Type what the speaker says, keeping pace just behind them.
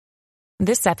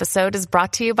This episode is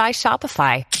brought to you by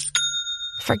Shopify.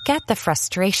 Forget the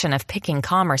frustration of picking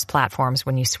commerce platforms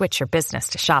when you switch your business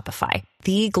to Shopify,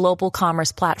 the global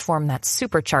commerce platform that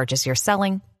supercharges your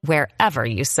selling wherever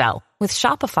you sell. With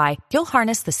Shopify, you'll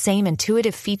harness the same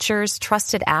intuitive features,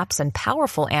 trusted apps, and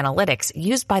powerful analytics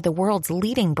used by the world's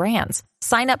leading brands.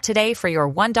 Sign up today for your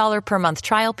 $1 per month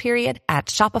trial period at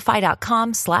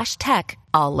shopify.com/tech,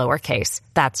 all lowercase.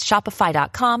 That's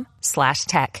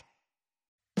shopify.com/tech.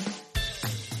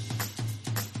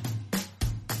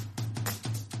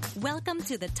 Welcome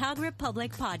to the Tog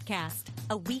Republic podcast,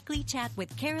 a weekly chat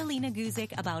with Carolina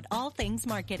Guzik about all things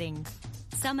marketing.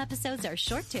 Some episodes are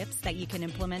short tips that you can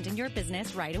implement in your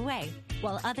business right away,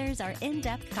 while others are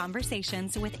in-depth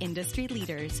conversations with industry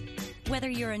leaders. Whether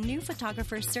you're a new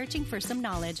photographer searching for some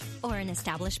knowledge or an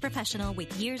established professional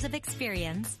with years of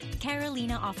experience,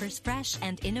 Carolina offers fresh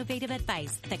and innovative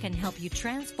advice that can help you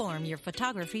transform your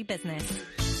photography business.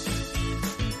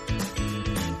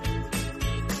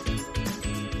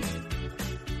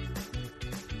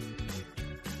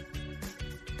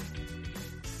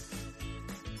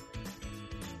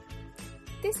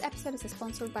 This episode is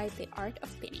sponsored by The Art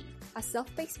of Pinning, a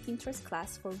self-paced Pinterest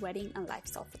class for wedding and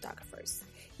lifestyle photographers.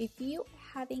 If you're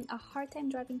having a hard time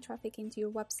driving traffic into your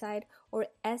website, or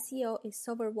SEO is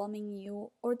overwhelming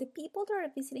you, or the people that are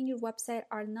visiting your website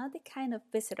are not the kind of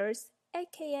visitors,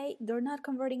 aka they're not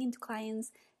converting into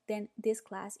clients, then this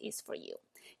class is for you.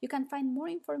 You can find more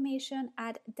information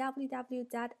at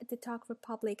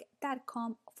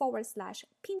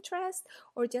www.thetogrepublic.com/Pinterest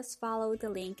or just follow the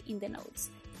link in the notes.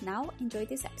 Now, enjoy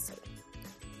this episode.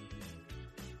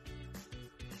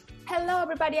 Hello,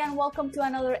 everybody, and welcome to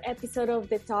another episode of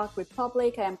The Tog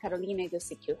Republic. I am Carolina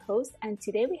Guzik, your host, and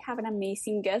today we have an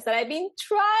amazing guest that I've been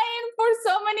trying for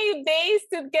so many days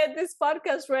to get this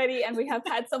podcast ready, and we have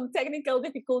had some technical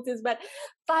difficulties, but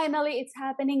finally it's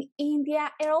happening. India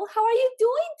Errol, how are you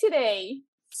doing today?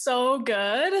 So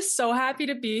good. So happy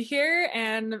to be here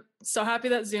and so happy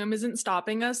that Zoom isn't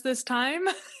stopping us this time.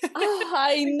 Oh,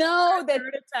 I know that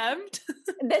third attempt.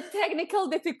 The technical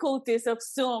difficulties of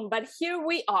Zoom, but here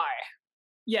we are.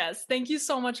 Yes. Thank you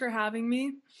so much for having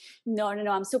me. No.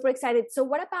 I'm super excited. So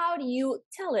what about you?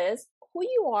 Tell us who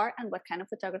you are and what kind of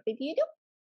photography do you do?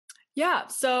 Yeah.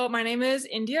 So my name is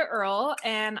India Earl,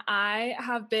 and I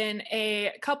have been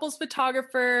a couples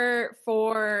photographer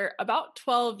for about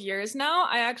 12 years now.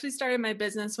 I actually started my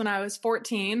business when I was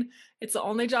 14. It's the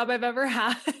only job I've ever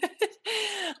had.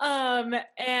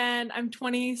 And I'm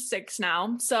 26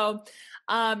 now. So,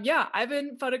 I've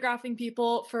been photographing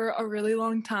people for a really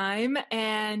long time,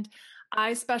 and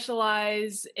I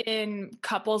specialize in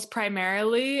couples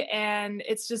primarily, and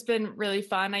it's just been really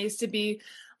fun. I used to be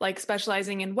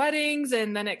specializing in weddings,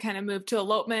 and then it kind of moved to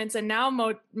elopements. And now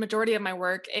majority of my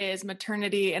work is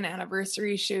maternity and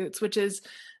anniversary shoots, which is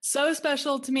so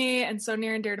special to me and so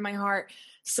near and dear to my heart.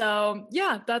 So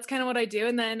yeah, that's kind of what I do.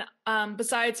 And then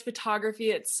besides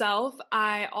photography itself,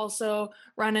 I also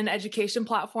run an education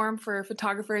platform for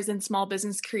photographers and small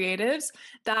business creatives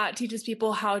that teaches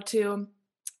people how to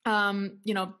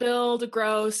build,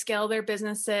 grow, scale their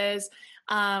businesses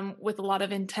with a lot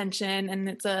of intention. And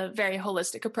it's a very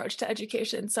holistic approach to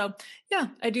education. So yeah,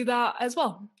 I do that as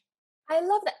well. I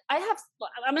love that. I'm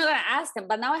not going to ask them,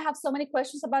 but now I have so many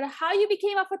questions about how you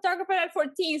became a photographer at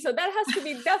 14. So that has to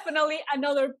be definitely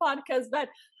another podcast, but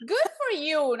good for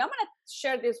you. And I'm going to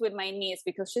share this with my niece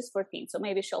because she's 14. So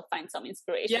maybe she'll find some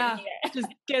inspiration. Yeah. Just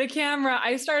get a camera.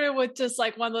 I started with just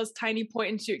one of those tiny point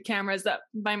and shoot cameras that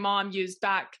my mom used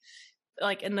back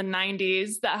in the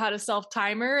 90s that had a self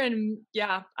timer. And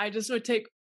yeah, I just would take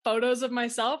photos of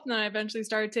myself. And then I eventually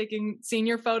started taking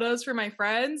senior photos for my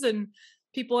friends and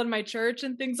people in my church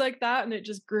and things like that. And it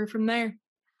just grew from there.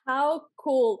 How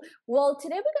cool. Well,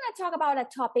 today we're going to talk about a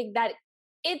topic that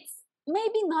it's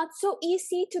maybe not so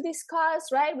easy to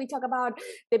discuss, right? We talk about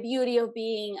the beauty of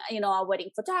being, a wedding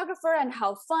photographer and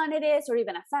how fun it is, or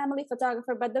even a family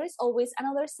photographer. But there is always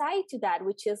another side to that,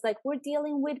 which is we're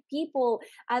dealing with people,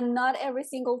 and not every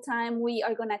single time we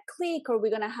are going to click or we're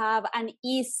going to have an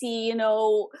easy,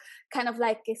 kind of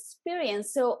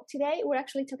experience. So today we're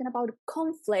actually talking about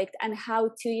conflict and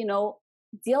how to,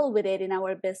 deal with it in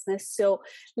our business. So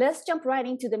let's jump right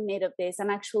into the meat of this and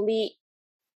actually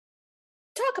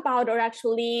talk about or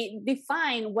actually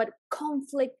define what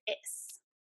conflict is.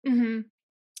 Mm-hmm.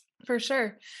 For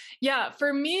sure. Yeah.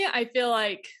 For me, I feel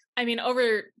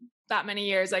over that many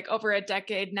years, over a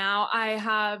decade now, I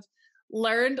have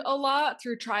learned a lot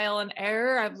through trial and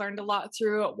error. I've learned a lot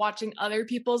through watching other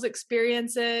people's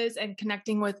experiences and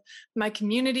connecting with my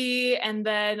community. And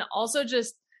then also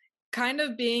just kind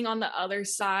of being on the other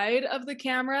side of the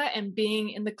camera and being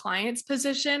in the client's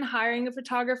position, hiring a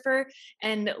photographer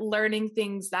and learning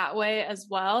things that way as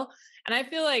well. And I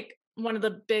feel like one of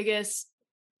the biggest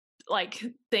like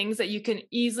things that you can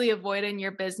easily avoid in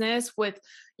your business with,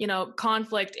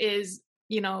 conflict is,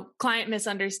 client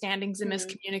misunderstandings and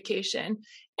miscommunication.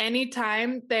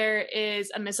 Anytime there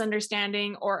is a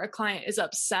misunderstanding or a client is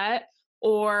upset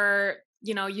or,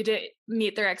 you didn't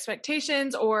meet their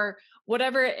expectations or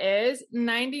whatever it is,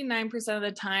 99% of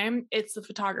the time, it's the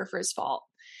photographer's fault.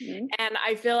 Mm-hmm. And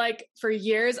I feel like for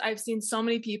years, I've seen so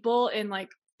many people in like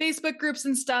Facebook groups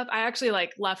and stuff. I actually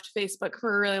like left Facebook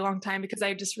for a really long time because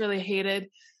I just really hated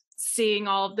seeing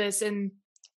all of this in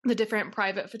the different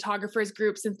private photographers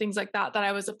groups and things like that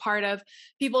I was a part of.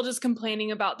 People just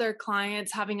complaining about their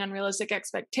clients having unrealistic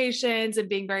expectations and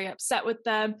being very upset with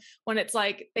them when it's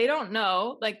like, they don't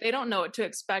know what to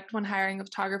expect when hiring a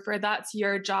photographer. That's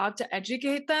your job to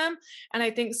educate them. And I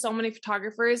think so many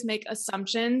photographers make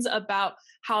assumptions about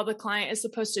how the client is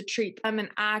supposed to treat them and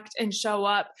act and show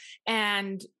up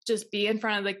and just be in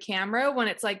front of the camera when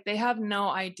it's like they have no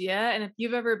idea. And if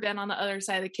you've ever been on the other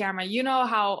side of the camera, you know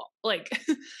how like,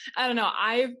 I don't know,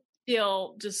 I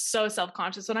feel just so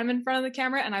self-conscious when I'm in front of the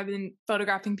camera, and I've been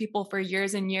photographing people for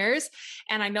years and years,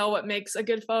 and I know what makes a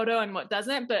good photo and what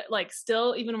doesn't, but like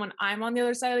still, even when I'm on the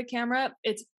other side of the camera,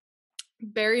 it's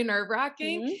very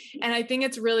nerve-wracking. Mm-hmm. And I think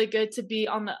it's really good to be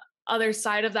on the other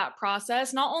side of that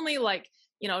process, not only like,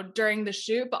 during the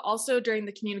shoot, but also during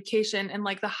the communication and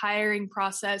like the hiring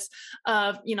process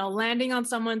of, landing on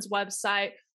someone's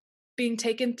website, being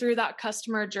taken through that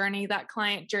customer journey, that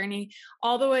client journey,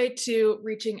 all the way to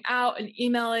reaching out and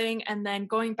emailing and then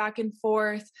going back and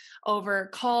forth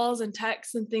over calls and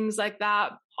texts and things like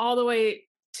that, all the way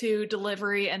to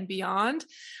delivery and beyond.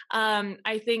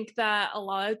 I think that a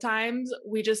lot of times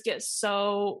we just get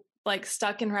so like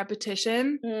stuck in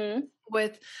repetition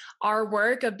with our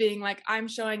work of being like, I'm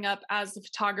showing up as the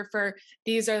photographer,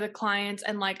 these are the clients,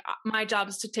 and like my job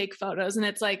is to take photos. And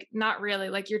it's like, not really,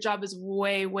 like your job is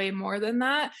way, way more than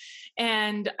that.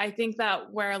 And I think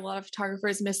that where a lot of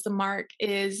photographers miss the mark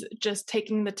is just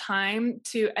taking the time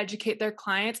to educate their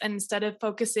clients, and instead of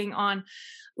focusing on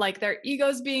like their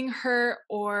egos being hurt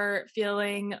or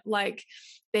feeling like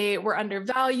they were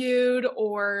undervalued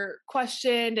or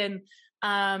questioned and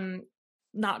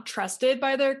not trusted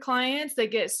by their clients, they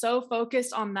get so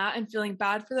focused on that and feeling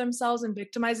bad for themselves and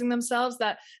victimizing themselves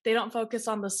that they don't focus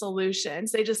on the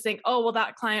solutions. They just think, oh, well,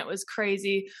 that client was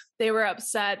crazy. They were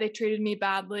upset. They treated me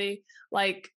badly.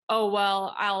 Like, oh,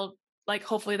 well, I'll like,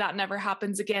 hopefully that never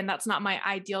happens again. That's not my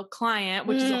ideal client,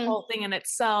 which is a whole thing in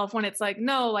itself, when it's like,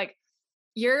 no, like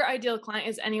your ideal client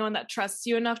is anyone that trusts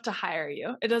you enough to hire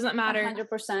you. It doesn't matter.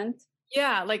 100%.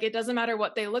 Yeah. Like it doesn't matter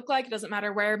what they look like. It doesn't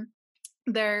matter where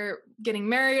they're getting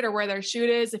married or where their shoot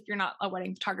is, if you're not a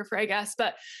wedding photographer, I guess.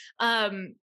 But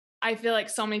I feel like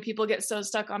so many people get so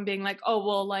stuck on being like, oh,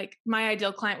 well, like my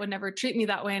ideal client would never treat me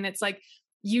that way. And it's like,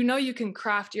 you can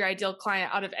craft your ideal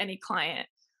client out of any client.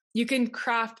 You can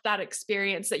craft that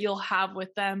experience that you'll have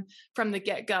with them from the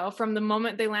get-go. From the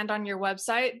moment they land on your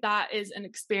website, that is an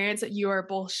experience that you are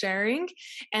both sharing.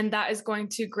 And that is going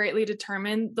to greatly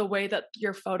determine the way that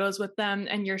your photos with them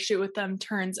and your shoot with them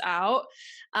turns out.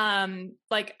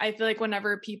 Like, I feel like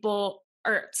whenever people,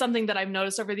 or something that I've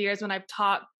noticed over the years when I've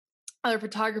taught other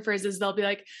photographers, is they'll be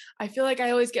like, I feel like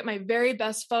I always get my very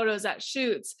best photos at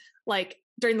shoots, like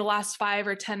during the last 5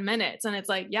 or 10 minutes. And it's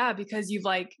like, yeah, because you've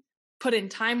like put in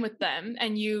time with them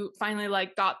and you finally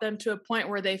like got them to a point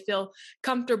where they feel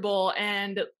comfortable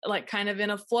and like kind of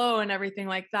in a flow and everything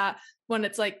like that. When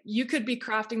it's like, you could be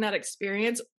crafting that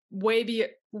experience way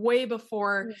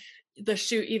before the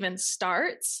shoot even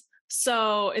starts.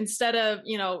 So instead of,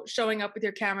 showing up with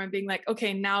your camera and being like,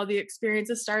 okay, now the experience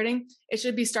is starting, it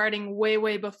should be starting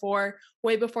way before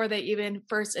they even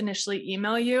first initially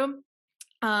email you.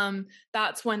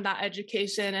 That's when that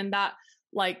education and that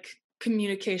like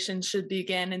communication should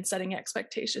begin, and setting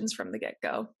expectations from the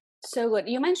get-go. So good.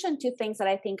 You mentioned 2 things that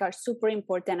I think are super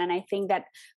important. And I think that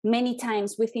many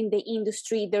times within the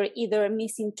industry, they're either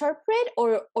misinterpret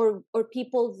or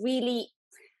people really,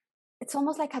 it's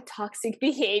almost like a toxic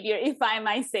behavior, if I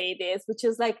might say this, which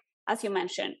is like, as you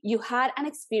mentioned, you had an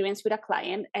experience with a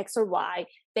client X or Y,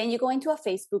 then you go into a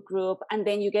Facebook group and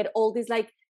then you get all these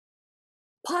like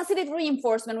positive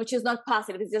reinforcement, which is not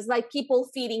positive. It's just like people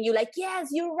feeding you like, yes,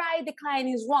 you're right, the client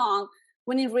is wrong.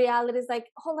 When in reality, it's like,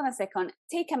 hold on a second,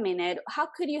 take a minute. How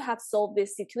could you have solved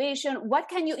this situation? What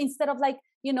can you, instead of like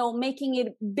making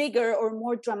it bigger or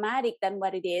more dramatic than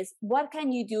what it is? What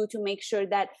can you do to make sure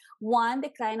that, one, the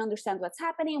client understands what's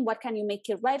happening? What can you make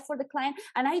it right for the client?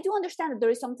 And I do understand that there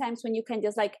is sometimes when you can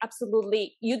just like,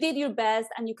 absolutely, you did your best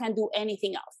and you can't do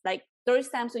anything else. Like there is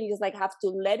times when you just like have to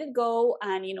let it go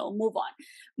and, move on.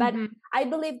 But I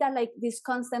believe that like this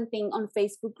constant thing on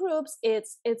Facebook groups,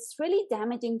 it's really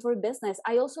damaging for business.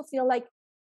 I also feel like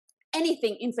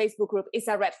anything in Facebook group is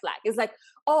a red flag. It's like,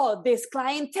 oh, this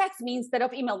client texts me instead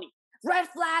of email me. Red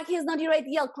flag, he's not your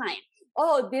ideal client.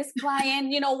 Oh, this client,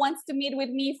 wants to meet with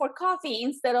me for coffee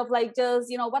instead of like just,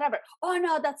 whatever. Oh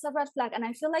no, that's a red flag. And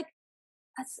I feel like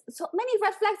so many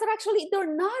red flags are actually,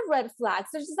 they're not red flags.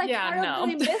 They're just like part of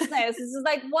doing business. It's just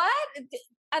like, what?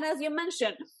 And as you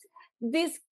mentioned,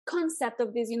 this concept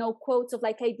of this, quotes of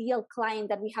like ideal client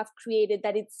that we have created,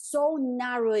 that it's so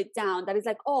narrow it down, that it's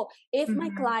like, oh, if my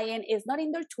client is not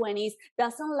in their 20s,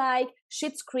 doesn't like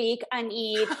Schitt's Creek and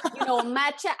eat,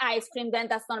 matcha ice cream, then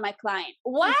that's not my client.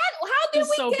 What? How did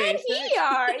we get here?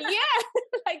 Yeah.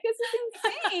 Like this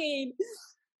is insane.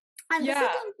 And the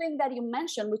second thing that you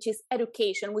mentioned, which is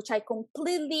education, which I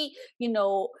completely,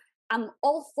 I'm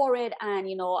all for it. And,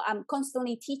 I'm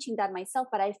constantly teaching that myself,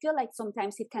 but I feel like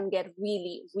sometimes it can get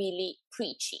really, really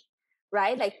preachy,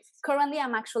 right? Like currently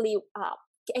I'm actually,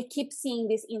 I keep seeing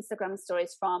these Instagram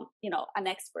stories from, an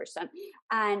ex-person,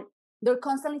 and they're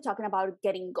constantly talking about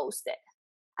getting ghosted.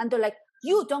 And they're like,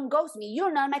 you don't ghost me,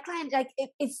 you're not my client. Like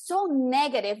it's so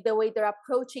negative the way they're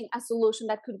approaching a solution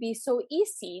that could be so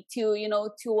easy to,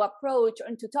 to approach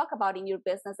and to talk about in your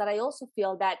business, that I also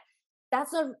feel that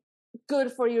that's not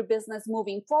good for your business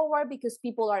moving forward, because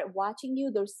people are watching you,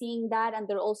 they're seeing that, and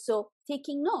they're also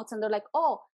taking notes, and they're like,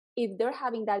 oh, if they're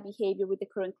having that behavior with the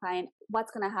current client,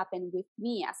 what's going to happen with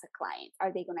me as a client?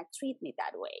 Are they going to treat me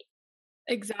that way?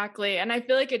 Exactly. And I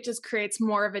feel like it just creates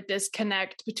more of a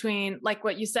disconnect between, like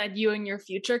what you said, you and your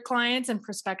future clients and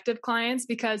prospective clients,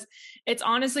 because it's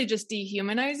honestly just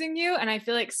dehumanizing you. And I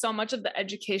feel like so much of the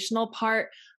educational part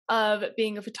of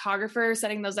being a photographer,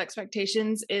 setting those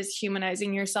expectations, is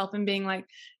humanizing yourself and being like,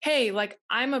 hey, like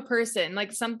I'm a person.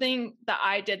 Like something that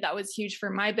I did that was huge for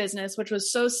my business, which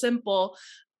was so simple,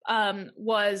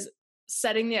 was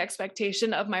setting the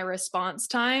expectation of my response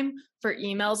time for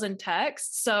emails and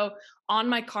texts. So on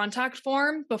my contact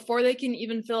form, before they can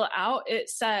even fill it out, it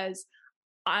says,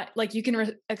 you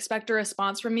can expect a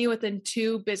response from me within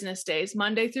 2 business days,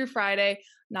 Monday through Friday,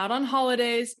 not on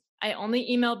holidays. I only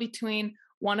email between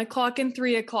 1:00 and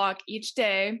 3:00 each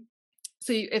day.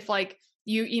 So if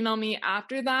you email me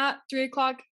after that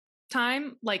 3:00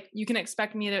 time, like you can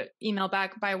expect me to email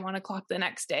back by 1:00 the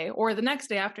next day or the next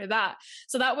day after that.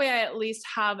 So that way I at least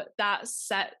have that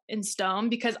set in stone,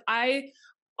 because I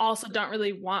also don't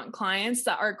really want clients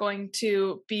that are going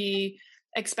to be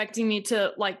expecting me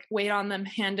to like wait on them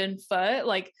hand and foot,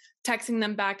 like texting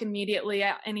them back immediately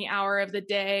at any hour of the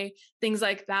day, things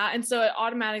like that. And so it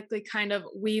automatically kind of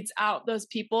weeds out those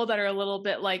people that are a little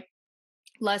bit like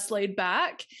less laid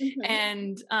back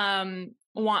and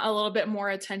want a little bit more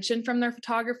attention from their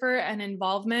photographer and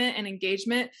involvement and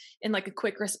engagement in like a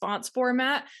quick response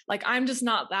format. Like I'm just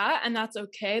not that, and that's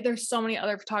okay. There's so many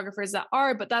other photographers that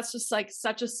are, but that's just like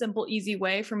such a simple, easy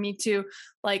way for me to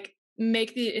like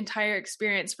make the entire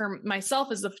experience for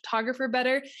myself as the photographer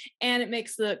better. And it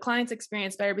makes the client's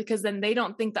experience better, because then they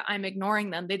don't think that I'm ignoring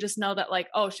them. They just know that like,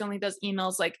 oh, she only does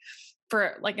emails like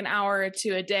for like an hour or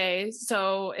 2 a day.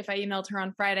 So if I emailed her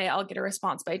on Friday, I'll get a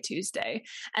response by Tuesday.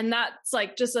 And that's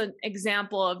like just an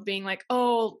example of being like,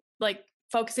 oh, like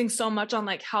focusing so much on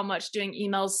like how much doing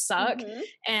emails suck.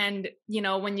 And,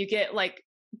 when you get like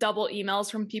double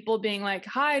emails from people being like,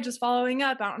 hi, just following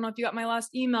up, I don't know if you got my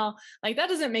last email. Like that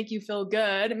doesn't make you feel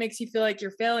good. It makes you feel like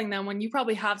you're failing them, when you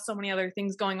probably have so many other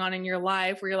things going on in your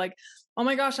life where you're like, oh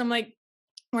my gosh, I'm like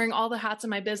wearing all the hats in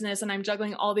my business and I'm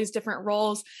juggling all these different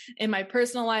roles in my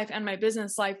personal life and my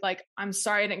business life. Like, I'm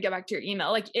sorry I didn't get back to your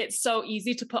email. Like, it's so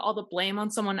easy to put all the blame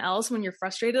on someone else when you're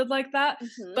frustrated like that.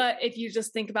 But if you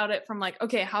just think about it from like,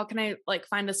 okay, how can I like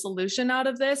find a solution out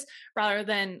of this rather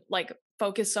than like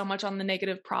focus so much on the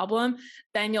negative problem,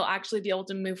 then you'll actually be able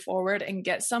to move forward and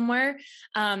get somewhere.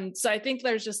 So I think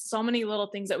there's just so many little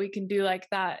things that we can do like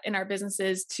that in our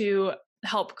businesses to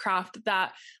help craft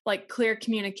that like clear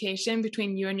communication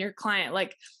between you and your client.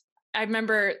 Like I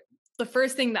remember the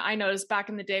first thing that I noticed back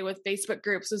in the day with Facebook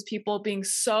groups was people being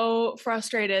so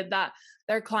frustrated that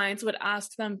their clients would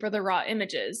ask them for the raw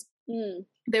images.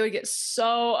 they would get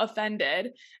so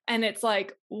offended. And it's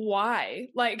like, why?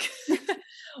 Like,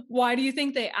 why do you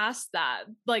think they asked that?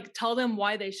 Like, tell them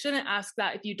why they shouldn't ask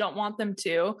that if you don't want them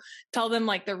to. Tell them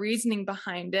like the reasoning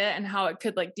behind it and how it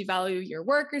could like devalue your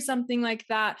work or something like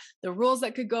that. The rules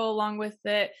that could go along with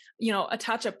it, you know,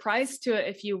 attach a price to it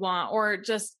if you want, or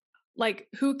just like,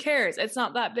 who cares? It's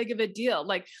not that big of a deal.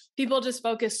 Like, people just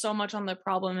focus so much on the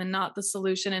problem and not the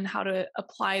solution and how to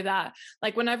apply that.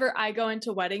 Like, whenever I go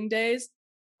into wedding days,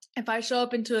 if I show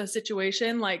up into a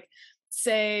situation like,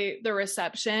 say, the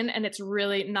reception, and it's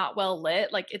really not well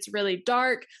lit, like it's really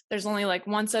dark, there's only like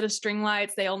one set of string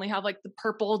lights, they only have like the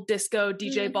purple disco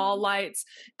DJ ball lights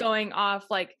going off,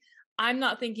 like I'm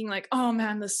not thinking like, oh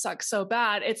man, this sucks so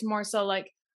bad. It's more so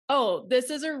like, oh, this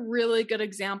is a really good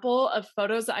example of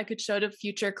photos that I could show to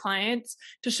future clients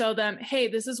to show them, hey,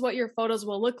 this is what your photos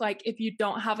will look like if you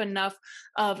don't have enough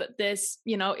of this,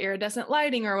 you know, iridescent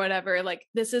lighting or whatever. Like,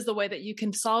 this is the way that you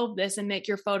can solve this and make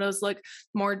your photos look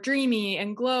more dreamy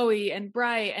and glowy and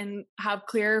bright and have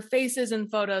clearer faces in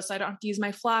photos. So I don't have to use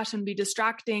my flash and be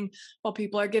distracting while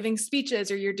people are giving speeches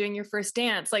or you're doing your first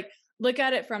dance. Like, look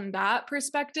at it from that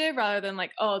perspective rather than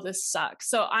like, oh, this sucks.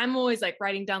 So I'm always like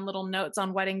writing down little notes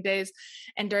on wedding days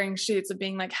and during shoots of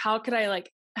being like, how could I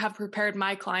like have prepared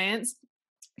my clients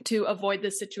to avoid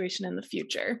this situation in the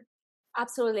future?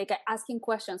 Absolutely. Like asking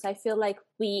questions. I feel like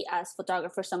we as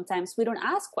photographers, sometimes we don't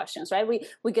ask questions, right?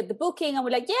 We get the booking and we're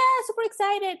like, yeah, super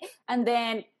excited. And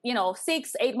then, you know,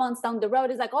 6-8 months down the road,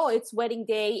 it's like, oh, it's wedding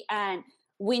day. And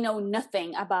we know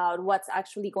nothing about what's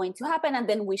actually going to happen. And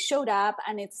then we showed up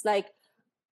and it's like,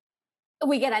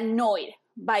 we get annoyed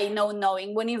by not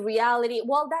knowing, when in reality,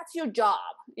 well, that's your job,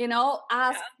 you know,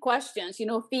 ask questions, you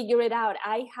know, figure it out.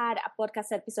 I had a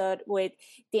podcast episode with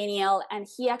Daniel and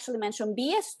he actually mentioned,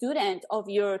 be a student of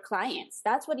your clients.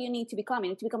 That's what you need to become.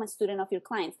 You need to become a student of your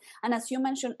clients. And as you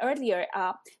mentioned earlier,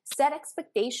 set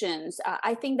expectations.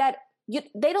 I think that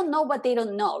they don't know what they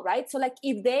don't know, right? So like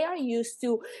if they are used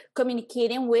to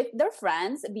communicating with their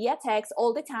friends via text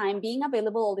all the time, being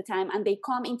available all the time, and they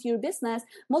come into your business,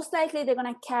 most likely they're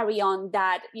going to carry on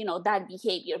that, you know, that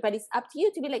behavior. But it's up to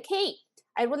you to be like, hey,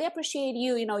 I really appreciate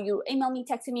you. You know, you email me,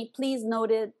 texting me, please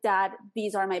note it that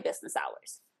these are my business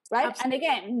hours. Right. Absolutely.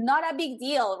 And again, not a big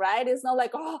deal, right? It's not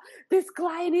like, oh, this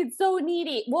client is so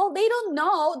needy. Well, they don't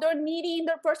know they're needy in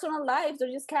their personal lives.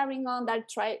 They're just carrying on that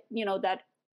that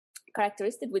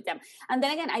characteristic with them. And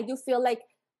then again, I do feel like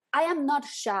I am not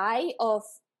shy of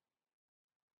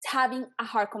having a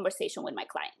hard conversation with my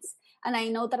clients. And I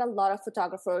know that a lot of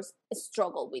photographers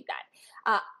struggle with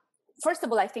that. First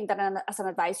of all, I think that as an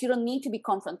advice, you don't need to be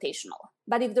confrontational.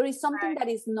 But if there is something that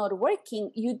is not working,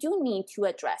 you do need to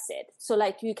address it. So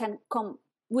like you can come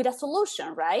with a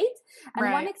solution, right?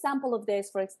 And one example of this,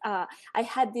 I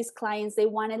had these clients, they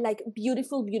wanted like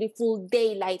beautiful, beautiful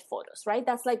daylight photos, right?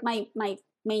 That's like my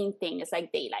main thing is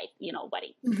like daylight, you know,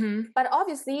 wedding. Mm-hmm. But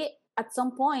obviously at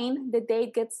some point the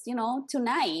date gets, you know,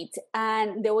 tonight.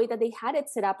 And the way that they had it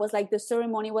set up was like the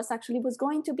ceremony was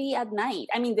going to be at night.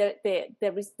 I mean,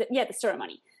 the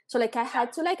ceremony. So like I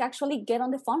had to like actually get on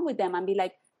the phone with them and be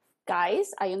like, guys,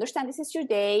 I understand this is your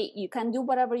day. You can do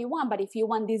whatever you want. But if you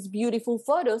want these beautiful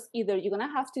photos, either you're going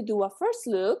to have to do a first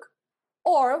look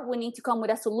or we need to come with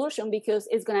a solution because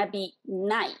it's going to be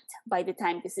night by the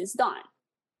time this is done.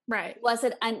 Right. Was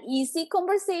it an easy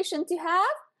conversation to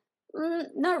have?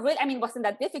 Not really. I mean, it wasn't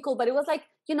that difficult, but it was like,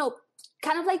 you know,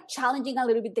 kind of like challenging a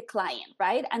little bit the client,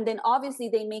 right? And then obviously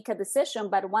they make a decision,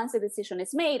 but once the decision is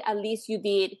made, at least you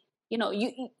did, you know,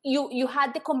 you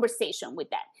had the conversation with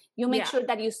them. You make sure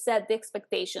that you set the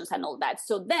expectations and all that.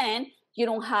 So then you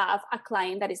don't have a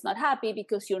client that is not happy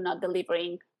because you're not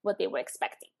delivering what they were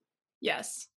expecting.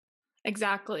 Yes.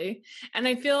 Exactly. And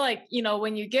I feel like, you know,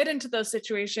 when you get into those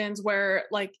situations where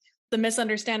like the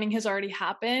misunderstanding has already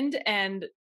happened and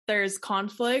there's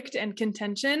conflict and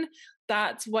contention,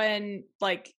 that's when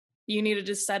like you need to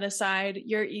just set aside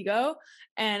your ego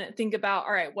and think about,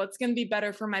 all right, what's going to be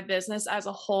better for my business as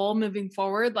a whole moving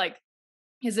forward? Like,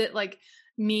 is it like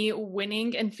me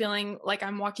winning and feeling like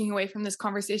I'm walking away from this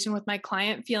conversation with my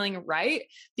client feeling right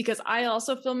because I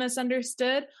also feel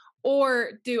misunderstood?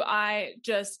 Or do I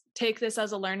just take this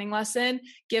as a learning lesson,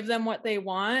 give them what they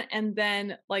want, and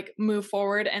then like move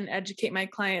forward and educate my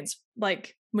clients,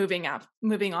 like moving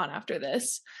on after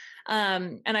this?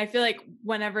 And I feel like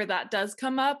whenever that does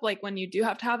come up, like when you do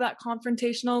have to have that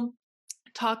confrontational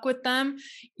talk with them,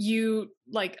 you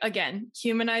like, again,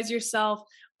 humanize yourself,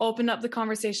 open up the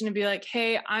conversation and be like,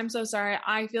 hey, I'm so sorry.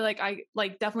 I feel like I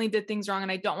like definitely did things wrong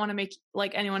and I don't want to make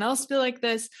like anyone else feel like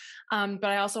this. But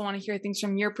I also want to hear things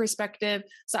from your perspective.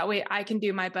 So that way I can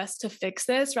do my best to fix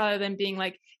this rather than being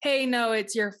like, hey, no,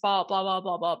 it's your fault, blah, blah,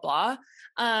 blah, blah, blah.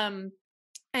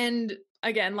 And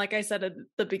again, like I said at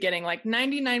the beginning, like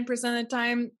 99% of the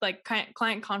time, like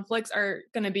client conflicts are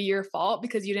going to be your fault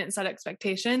because you didn't set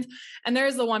expectations. And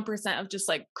there's the 1% of just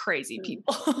like crazy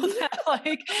people that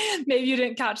like maybe you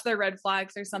didn't catch their red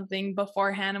flags or something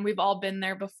beforehand. And we've all been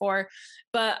there before.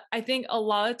 But I think a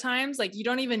lot of times, like you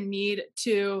don't even need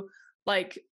to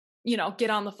like, you know, get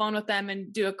on the phone with them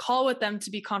and do a call with them to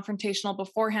be confrontational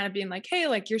beforehand and being like, hey,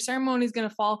 like your ceremony is going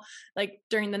to fall like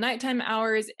during the nighttime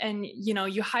hours. And, you know,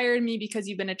 you hired me because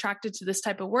you've been attracted to this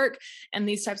type of work and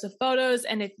these types of photos.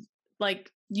 And if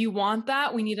like you want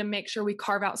that, we need to make sure we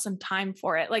carve out some time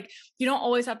for it. Like you don't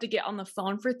always have to get on the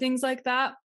phone for things like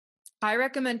that. I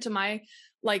recommend to my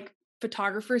like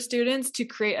photographer students to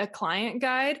create a client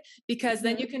guide because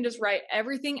then you can just write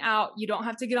everything out. You don't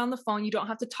have to get on the phone. You don't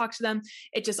have to talk to them.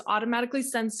 It just automatically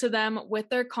sends to them with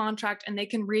their contract and they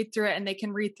can read through it and they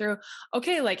can read through,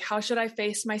 okay, like how should I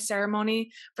face my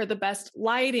ceremony for the best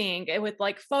lighting with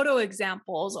like photo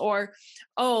examples or,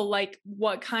 oh, like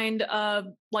what kind of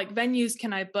like venues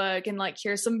can I book? And like,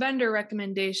 here's some vendor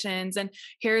recommendations and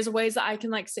here's ways that I can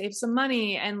like save some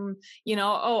money. And, you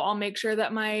know, oh, I'll make sure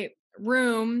that my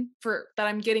room for that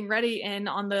I'm getting ready in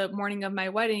on the morning of my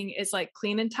wedding is like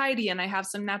clean and tidy and I have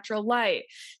some natural light.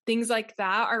 Things like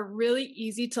that are really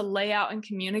easy to lay out and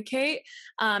communicate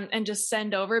and just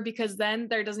send over because then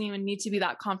there doesn't even need to be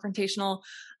that confrontational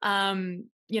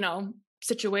you know,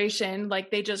 situation. Like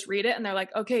they just read it and they're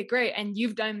like, okay, great. And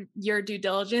you've done your due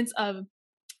diligence of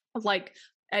like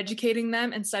educating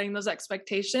them and setting those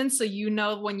expectations. So, you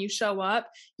know, when you show up,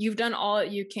 you've done all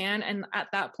that you can. And at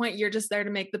that point, you're just there to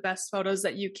make the best photos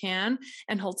that you can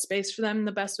and hold space for them in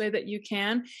the best way that you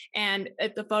can. And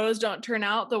if the photos don't turn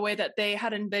out the way that they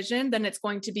had envisioned, then it's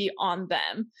going to be on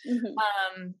them.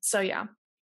 So yeah.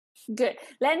 Good.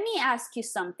 Let me ask you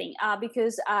something,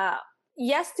 because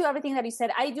yes to everything that you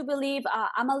said. I do believe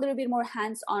I'm a little bit more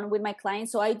hands-on with my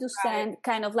clients. So I do send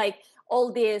kind of like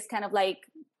all this kind of like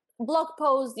blog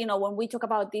posts, you know, when we talk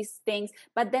about these things,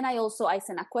 but then I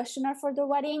send a questionnaire for the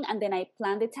wedding and then I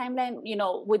plan the timeline, you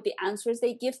know, with the answers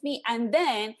they give me. And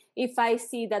then if I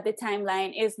see that the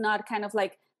timeline is not kind of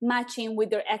like matching with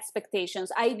their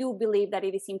expectations, I do believe that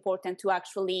it is important to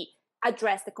actually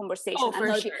address the conversation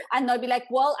and not be like,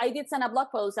 well, I did send a blog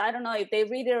post. I don't know if they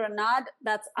read it or not.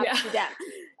 That's up to them.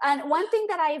 And one thing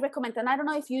that I recommend, and I don't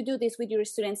know if you do this with your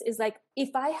students, is like, if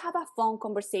I have a phone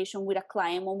conversation with a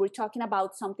client when we're talking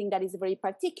about something that is very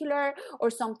particular or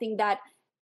something that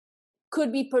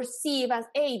could be perceived as,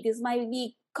 hey, this might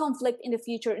be conflict in the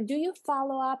future, do you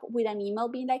follow up with an email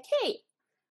being like, hey,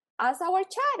 as our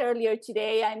chat earlier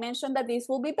today, I mentioned that this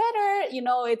will be better. You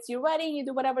know, it's your wedding, you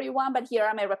do whatever you want, but here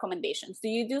are my recommendations. Do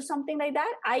you do something like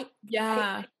that?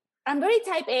 I'm very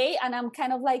type A, and I'm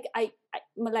kind of like, I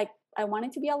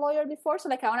wanted to be a lawyer before. So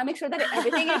like, I want to make sure that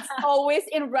everything is always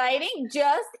in writing,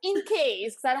 just in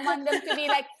case. Because I don't want them to be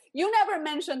like, you never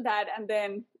mentioned that. And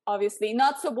then obviously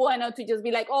not so bueno to just be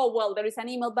like, oh, well, there is an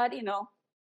email, but you know,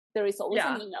 there is always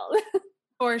an email.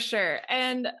 For sure.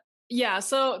 And yeah,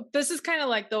 so this is kind of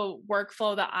like the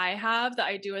workflow that I have that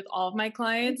I do with all of my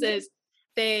clients is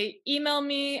they email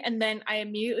me and then I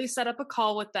immediately set up a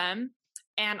call with them.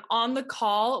 And on the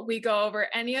call, we go over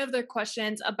any of their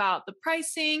questions about the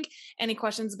pricing, any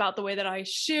questions about the way that I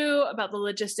shoot, about the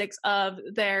logistics of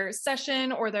their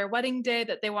session or their wedding day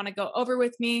that they want to go over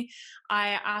with me.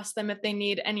 I ask them if they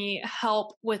need any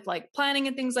help with like planning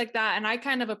and things like that. And I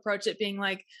kind of approach it being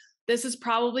like, this is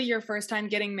probably your first time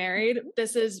getting married.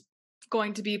 This is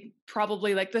going to be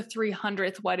probably like the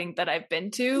 300th wedding that I've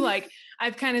been to. Like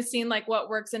I've kind of seen like what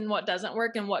works and what doesn't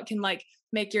work and what can like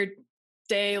make your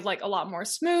day like a lot more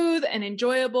smooth and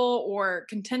enjoyable or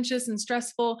contentious and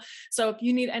stressful. So if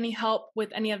you need any help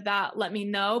with any of that, let me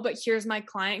know. But here's my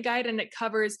client guide and it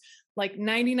covers like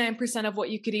 99% of what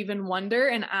you could even wonder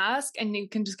and ask, and you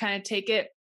can just kind of take it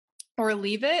or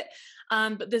leave it.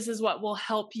 But this is what will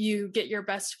help you get your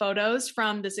best photos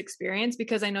from this experience,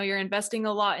 because I know you're investing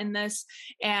a lot in this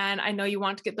and I know you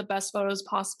want to get the best photos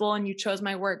possible and you chose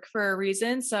my work for a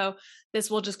reason. So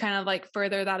this will just kind of like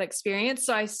further that experience.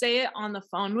 So I say it on the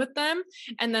phone with them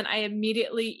and then I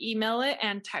immediately email it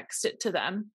and text it to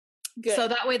them. Good. So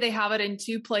that way they have it in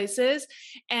two places.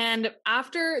 And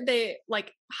after they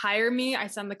like hire me, I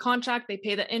send the contract, they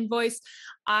pay the invoice.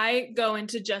 I go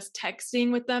into just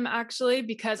texting with them actually,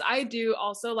 because I do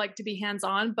also like to be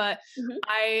hands-on, but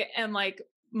I am like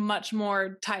much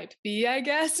more type B, I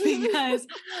guess, because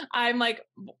I'm like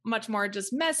much more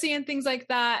just messy and things like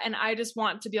that. And I just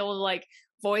want to be able to like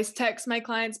voice text my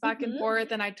clients back and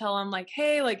forth. And I tell them like,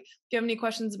 hey, like, if you have any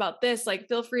questions about this, like,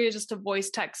 feel free to just to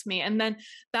voice text me. And then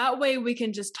that way we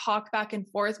can just talk back and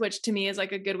forth, which to me is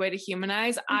like a good way to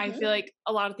humanize. I feel like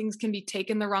a lot of things can be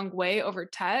taken the wrong way over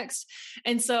text.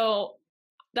 And so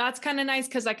that's kind of nice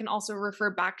because I can also refer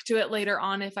back to it later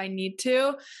on if I need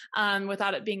to,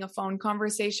 without it being a phone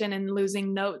conversation and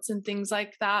losing notes and things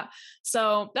like that.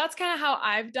 So that's kind of how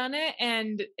I've done it.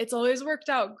 And it's always worked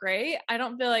out great. I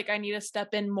don't feel like I need to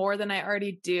step in more than I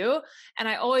already do. And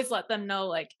I always let them know,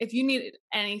 like, if you need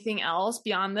anything else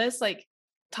beyond this, like,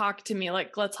 talk to me,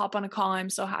 like, let's hop on a call. I'm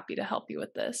so happy to help you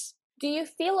with this. Do you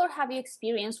feel or have you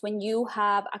experienced when you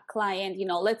have a client, you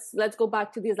know, let's go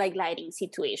back to this like lighting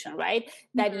situation, right?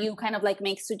 That you kind of like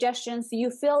make suggestions.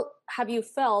 Have you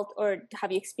felt or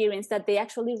have you experienced that they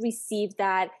actually receive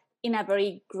that in a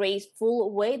very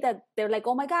graceful way, that they're like,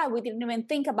 oh my God, we didn't even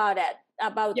think about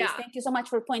this. Thank you so much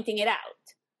for pointing it out.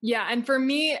 Yeah. And for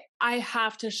me, I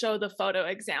have to show the photo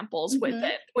examples with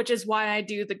it, which is why I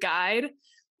do the guide,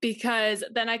 because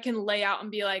then I can lay out and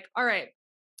be like, all right,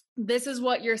 this is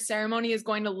what your ceremony is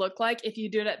going to look like if you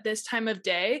do it at this time of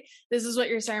day. This is what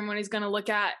your ceremony is going to look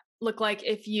like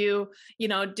if you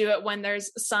do it when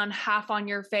there's sun half on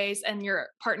your face and your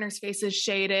partner's face is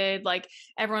shaded, like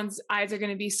everyone's eyes are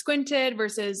going to be squinted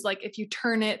versus like if you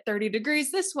turn it 30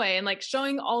 degrees this way. And like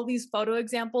showing all these photo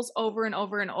examples over and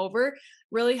over and over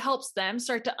really helps them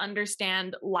start to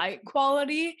understand light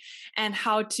quality and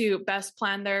how to best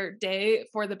plan their day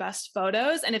for the best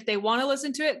photos. And if they want to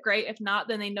listen to it, great. If not,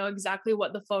 then they know exactly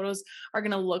what the photos are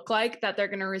going to look like that they're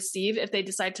going to receive if they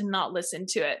decide to not listen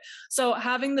to it. So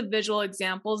having the visual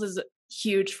examples is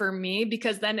huge for me,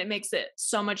 because then it makes it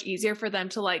so much easier for them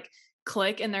to like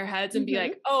click in their heads and be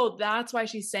like, oh, that's why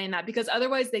she's saying that, because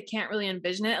otherwise they can't really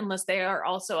envision it unless they are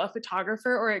also a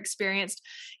photographer or experienced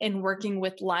in working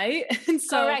with light. And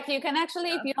so correct. You can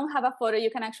actually, if you don't have a photo, you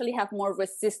can actually have more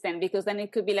resistance, because then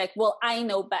it could be like, well, I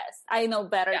know best. I know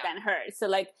better than her. So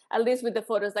like, at least with the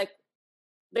photos, like,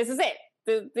 this is it.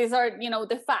 These are,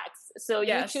 the facts. So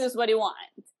you choose what you want.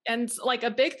 And like a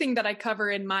big thing that I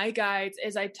cover in my guides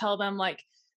is I tell them like,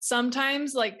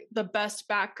 sometimes like the best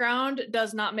background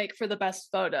does not make for the best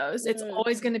photos. It's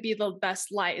always going to be the best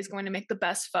light is going to make the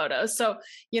best photos. So,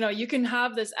 you can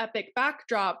have this epic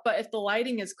backdrop, but if the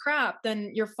lighting is crap, then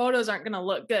your photos aren't going to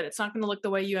look good. It's not going to look the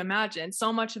way you imagine.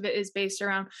 So much of it is based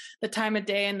around the time of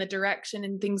day and the direction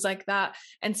and things like that.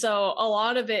 And so a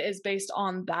lot of it is based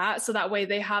on that. So that way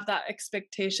they have that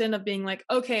expectation of being like,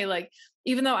 okay, like,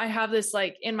 even though I have this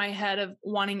like in my head of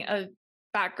wanting a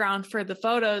background for the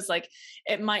photos, like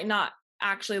it might not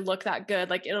actually look that good.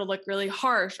 Like it'll look really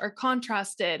harsh or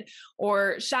contrasted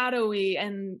or shadowy,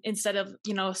 and instead of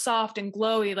soft and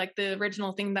glowy, like the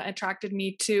original thing that attracted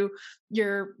me to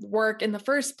your work in the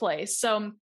first place.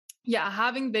 So yeah,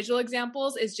 having visual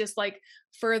examples is just like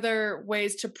further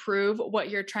ways to prove what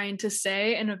you're trying to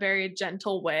say in a very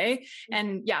gentle way.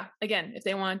 And yeah, again, if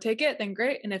they want to take it, then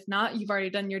great. And if not, you've already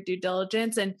done your due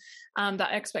diligence, and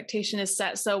that expectation is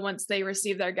set. So once they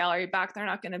receive their gallery back, they're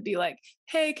not going to be like,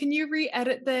 hey, can you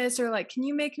re-edit this? Or like, can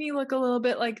you make me look a little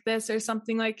bit like this or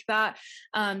something like that?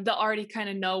 They'll already kind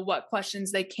of know what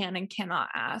questions they can and cannot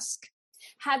ask.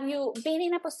 Have you been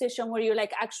in a position where you're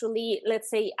like actually, let's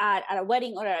say at a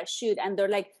wedding or at a shoot, and they're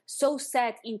like so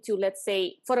set into, let's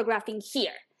say, photographing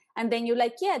here, and then you're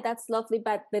like, yeah, that's lovely,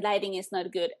 but the lighting is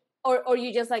not good, or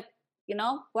you just like,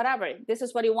 whatever, this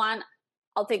is what you want,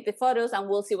 I'll take the photos and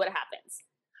we'll see what happens?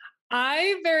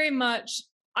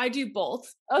 I do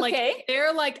both. Okay. Like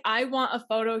they're like, I want a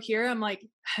photo here. I'm like,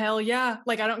 hell yeah.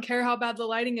 Like, I don't care how bad the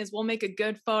lighting is. We'll make a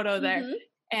good photo there.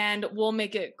 And we'll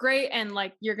make it great, and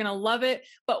like you're gonna love it,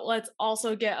 but let's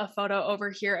also get a photo over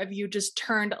here of you just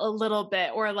turned a little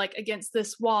bit, or like against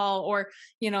this wall, or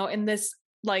in this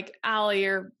like alley,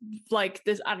 or like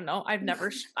this, I don't know, I'd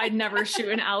never shoot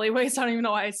an alleyway, so I don't even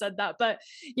know why I said that, but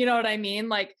you know what I mean?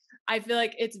 Like I feel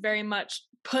like it's very much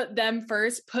put them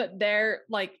first, put their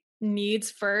like needs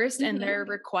first and their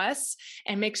requests,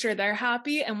 and make sure they're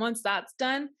happy, and once that's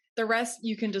done, the rest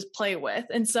you can just play with.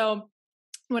 And so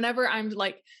whenever I'm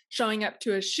like showing up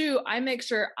to a shoot, I make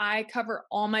sure I cover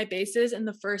all my bases in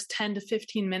the first 10 to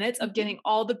 15 minutes of getting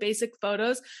all the basic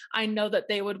photos I know that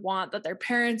they would want, that their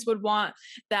parents would want,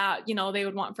 that, they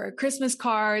would want for a Christmas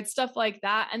card, stuff like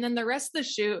that. And then the rest of the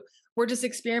shoot, we're just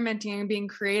experimenting and being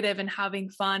creative and having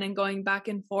fun and going back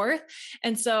and forth.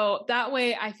 And so that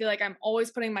way I feel like I'm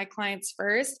always putting my clients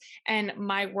first and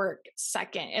my work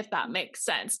second, if that makes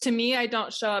sense. To me, I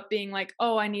don't show up being like,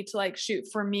 oh, I need to like shoot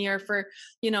for me or for,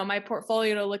 my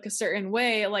portfolio to look a certain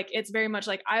way. Like, it's very much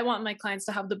like, I want my clients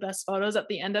to have the best photos at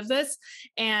the end of this.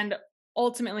 And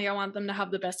ultimately I want them to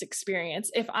have the best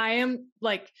experience. If I am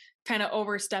like kind of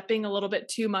overstepping a little bit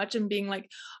too much and being like,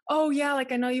 oh yeah,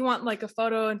 like I know you want like a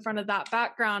photo in front of that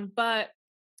background, but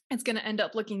it's going to end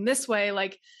up looking this way,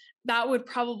 like that would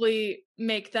probably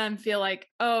make them feel like,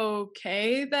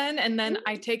 okay, then. And then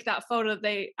I take that photo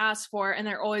they asked for, and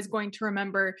they're always going to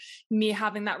remember me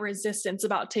having that resistance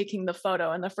about taking the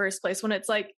photo in the first place, when it's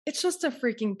like, it's just a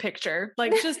freaking picture.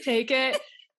 Like, just take it.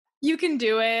 You can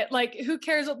do it. Like, who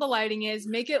cares what the lighting is?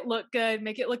 Make it look good,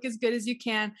 make it look as good as you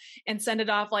can, and send it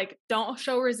off. Like, don't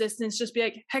show resistance. Just be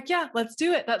like, heck yeah, let's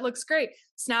do it. That looks great.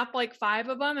 Snap like 5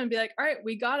 of them and be like, all right,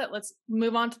 we got it. Let's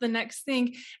move on to the next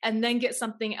thing. And then get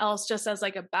something else just as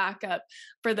like a backup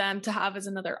for them to have as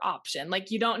another option. Like,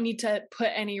 you don't need to put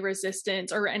any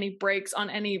resistance or any brakes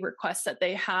on any requests that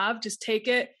they have. Just take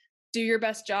it, do your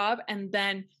best job, and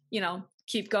then,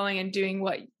 keep going and doing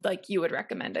what like you would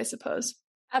recommend, I suppose.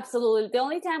 Absolutely. The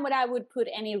only time when I would put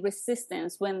any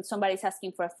resistance when somebody's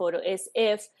asking for a photo is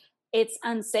if it's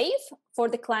unsafe for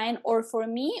the client or for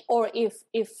me, or if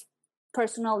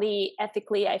personally,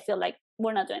 ethically, I feel like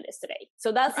we're not doing this today.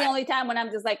 So that's the only time when I'm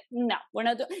just like, no, we're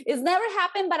not doing. It's never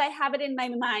happened, but I have it in my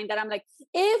mind that I'm like,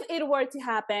 if it were to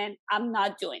happen, I'm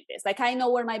not doing this. Like, I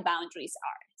know where my boundaries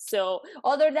are. So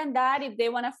other than that, if they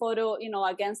want a photo,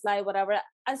 against light, whatever,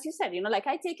 as you said, like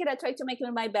I take it, I try to make it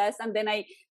my best, and then I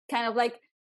kind of like,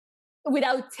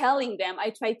 without telling them, I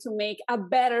try to make a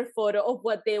better photo of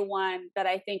what they want that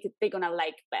I think they're going to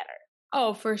like better.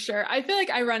 Oh, for sure. I feel like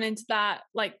I run into that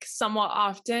like somewhat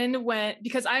often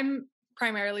because I'm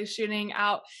primarily shooting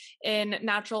out in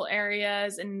natural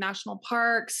areas and national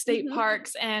parks, state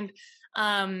parks. And,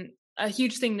 a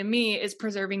huge thing to me is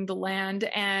preserving the land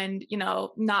and,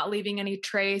 not leaving any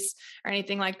trace or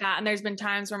anything like that. And there's been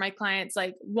times where my clients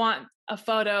like want a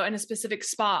photo in a specific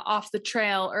spot off the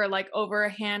trail or like over a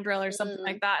handrail or something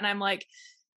like that. And I'm like,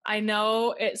 I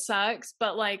know it sucks,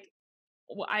 but like,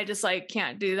 I just like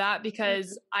can't do that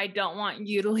because I don't want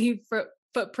you to leave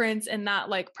footprints in that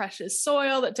like precious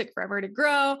soil that took forever to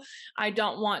grow. I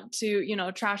don't want to,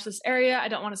 trash this area. I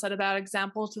don't want to set a bad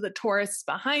example to the tourists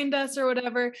behind us or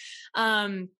whatever.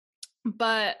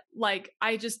 But like,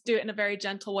 I just do it in a very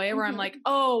gentle way where I'm like,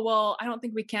 oh, well, I don't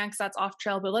think we can, cause that's off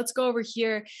trail, but let's go over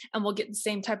here and we'll get the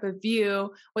same type of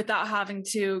view without having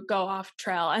to go off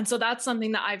trail. And so that's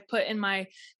something that I've put in my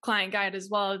client guide as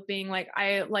well, as being like,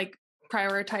 I like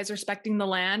prioritize respecting the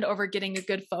land over getting a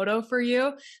good photo for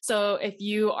you. So if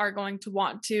you are going to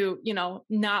want to,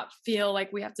 not feel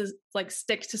like we have to like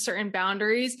stick to certain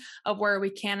boundaries of where we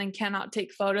can and cannot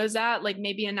take photos at, like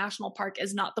maybe a national park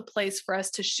is not the place for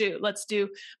us to shoot. Let's do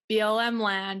BLM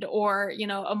land or,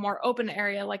 a more open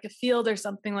area like a field or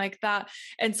something like that.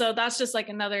 And so that's just like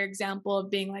another example of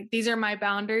being like, these are my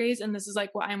boundaries and this is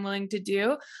like what I'm willing to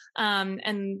do.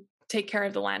 And take care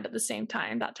of the land at the same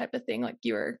time, that type of thing, like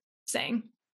you were saying.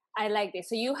 I like this.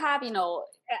 So you have, and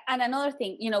another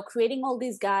thing, creating all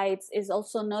these guides is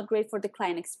also not great for the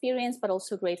client experience, but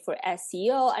also great for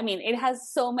SEO. I mean, it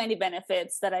has so many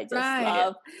benefits that I just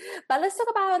love. But let's talk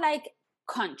about like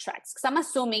contracts, because I'm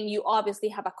assuming you obviously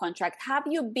have a contract. Have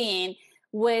you been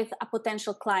with a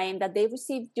potential client that they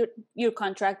received your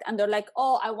contract and they're like,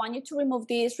 oh, I want you to remove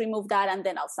this, remove that, and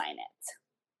then I'll sign it?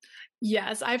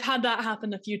 Yes, I've had that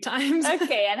happen a few times.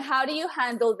 Okay. And how do you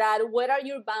handle that? What are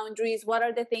your boundaries? What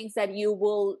are the things that you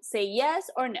will say yes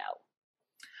or no?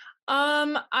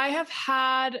 I have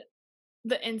had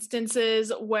the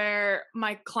instances where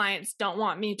my clients don't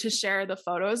want me to share the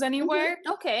photos anywhere.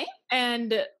 Okay.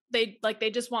 And they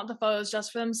just want the photos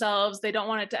just for themselves. They don't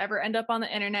want it to ever end up on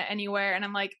the internet anywhere. And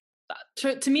I'm like,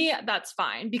 to me, that's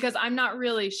fine because I'm not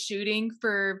really shooting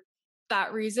for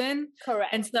that reason.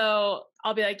 Correct. And so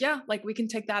I'll be like, yeah, like we can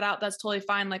take that out. That's totally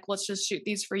fine. Like, let's just shoot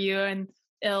these for you and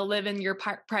it'll live in your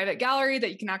private gallery that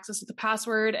you can access with the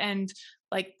password. And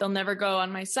like, they'll never go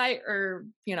on my site or,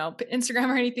 Instagram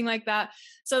or anything like that.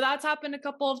 So that's happened a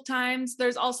couple of times.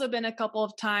 There's also been a couple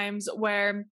of times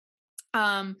where,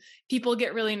 people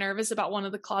get really nervous about one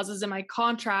of the clauses in my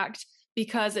contract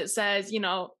because it says,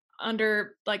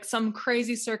 under like some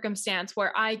crazy circumstance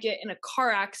where I get in a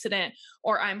car accident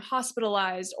or I'm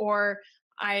hospitalized or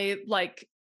I like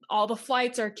all the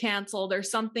flights are canceled or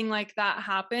something like that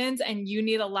happens and you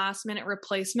need a last minute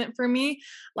replacement for me,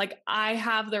 like I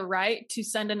have the right to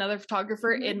send another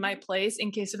photographer in my place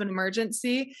in case of an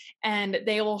emergency, and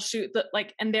they will shoot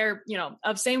and they're,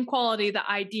 of same quality that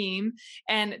I deem,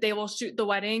 and they will shoot the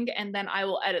wedding and then I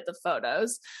will edit the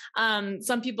photos.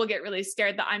 Some people get really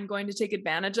scared that I'm going to take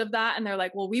advantage of that. And they're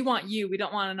like, well, we want you, we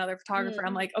don't want another photographer.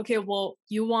 I'm like, okay, well,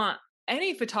 you want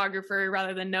any photographer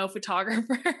rather than no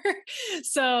photographer.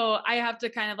 So I have to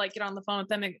kind of like get on the phone with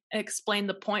them and explain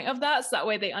the point of that. So that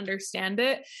way they understand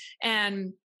it.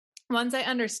 And once I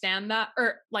understand that,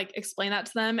 or like explain that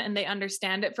to them and they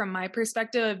understand it from my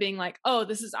perspective of being like, oh,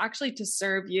 this is actually to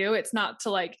serve you. It's not to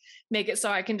like make it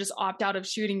so I can just opt out of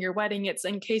shooting your wedding. It's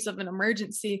in case of an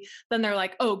emergency. Then they're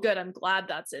like, oh, good. I'm glad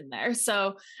that's in there.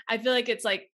 So I feel like it's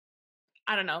like,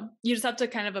 I don't know. You just have to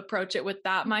kind of approach it with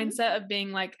that mindset of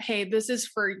being like, hey, this is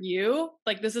for you.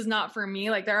 Like, this is not for me.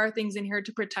 Like, there are things in here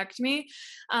to protect me.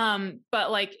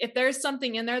 But like, if there's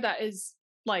something in there that is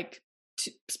like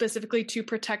specifically to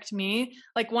protect me,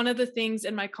 like one of the things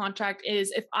in my contract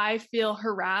is if I feel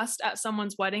harassed at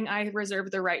someone's wedding, I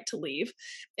reserve the right to leave.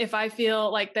 If I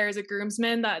feel like there's a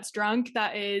groomsman that's drunk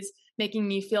that is making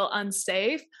me feel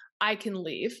unsafe, I can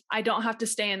leave. I don't have to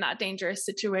stay in that dangerous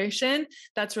situation.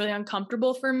 That's really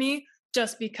uncomfortable for me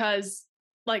just because,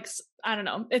 like, I don't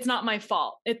know, it's not my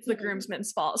fault. It's the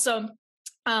groomsman's fault. So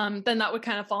then that would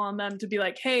kind of fall on them to be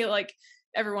like, hey, like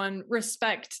everyone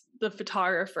respect the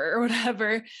photographer or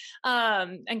whatever,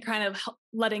 and kind of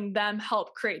letting them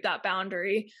help create that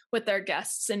boundary with their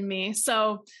guests and me.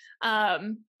 So,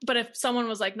 but if someone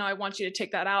was like, no, I want you to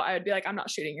take that out, I would be like, I'm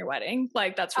not shooting your wedding.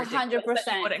 Like that's ridiculous.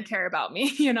 100%. You wouldn't care about me,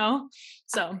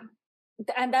 So.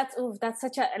 And that's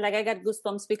such a, like, I got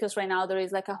goosebumps because right now there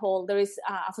is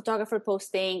a photographer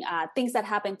posting things that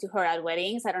happen to her at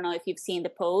weddings. I don't know if you've seen the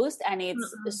post, and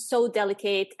it's so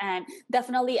delicate. And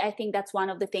definitely, I think that's one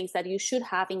of the things that you should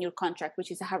have in your contract, which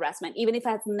is a harassment. Even if it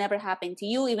has never happened to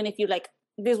you, even if you're like,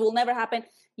 this will never happen,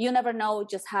 you never know,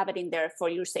 just have it in there for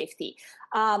your safety.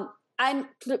 I'm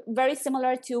very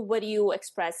similar to what you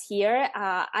express here.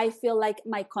 I feel like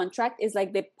my contract is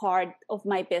like the part of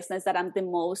my business that I'm the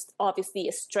most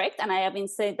obviously strict. And I even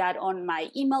said that on my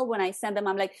email when I send them.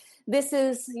 I'm like, this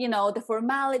is, the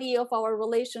formality of our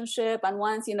relationship. And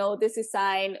once, this is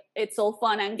signed, it's all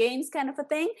fun and games kind of a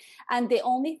thing. And the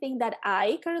only thing that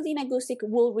I, Carolina Guzik,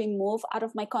 will remove out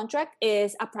of my contract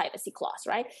is a privacy clause,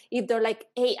 right? If they're like,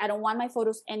 hey, I don't want my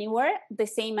photos anywhere, the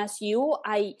same as you,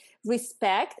 I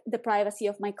respect the privacy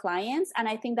of my clients. And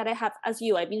I think that I have, as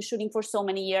you, I've been shooting for so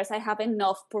many years. I have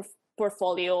enough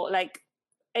portfolio, like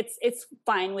it's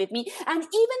fine with me. And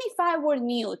even if I were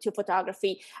new to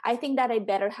photography, I think that I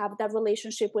better have that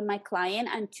relationship with my client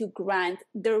and to grant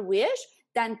their wish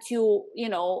than to,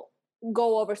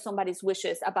 go over somebody's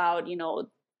wishes about,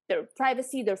 their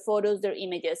privacy, their photos, their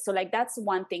images. So like, that's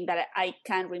one thing that I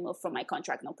can remove from my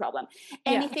contract, no problem.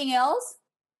 Yeah. Anything else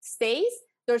stays.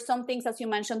 There's some things, as you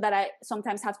mentioned, that I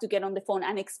sometimes have to get on the phone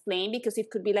and explain because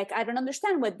it could be like, I don't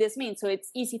understand what this means. So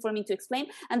it's easy for me to explain.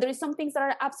 And there is some things that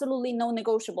are absolutely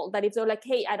non-negotiable, that if they're like,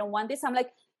 hey, I don't want this, I'm like,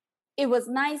 it was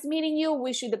nice meeting you.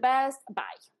 Wish you the best. Bye.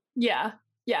 Yeah.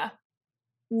 Yeah.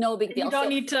 No big deal.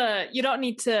 You don't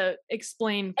need to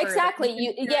explain further.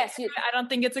 Exactly. I don't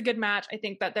think it's a good match. I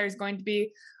think that there's going to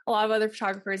be a lot of other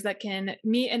photographers that can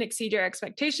meet and exceed your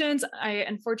expectations. I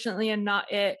unfortunately am not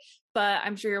it, but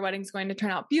I'm sure your wedding's going to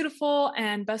turn out beautiful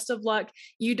and best of luck.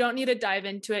 You don't need to dive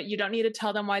into it. You don't need to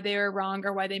tell them why they were wrong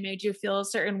or why they made you feel a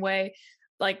certain way.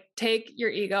 Like, take your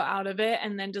ego out of it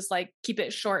and then just like keep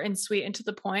it short and sweet and to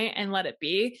the point and let it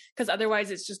be. Because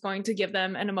otherwise it's just going to give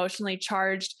them an emotionally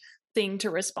charged thing to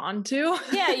respond to.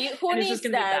 Yeah, who needs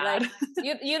that?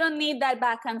 Like, you don't need that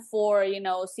back and forth,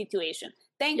 situation.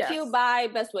 Thank you. Bye.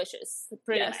 Best wishes.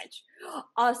 Pretty much.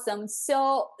 Awesome.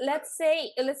 So let's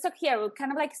talk here. We're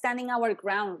kind of like standing our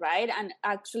ground, right? And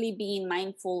actually being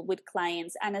mindful with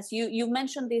clients. And as you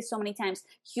mentioned this so many times,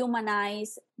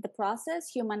 humanize the process,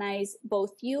 humanize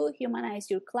both you, humanize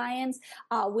your clients.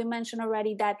 We mentioned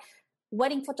already that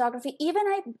wedding photography, even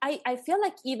I feel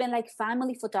like even like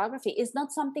family photography is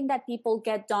not something that people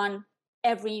get done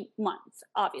every month,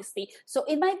 obviously. So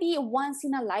it might be once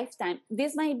in a lifetime.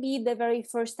 This might be the very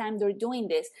first time they're doing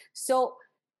this. So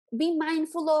be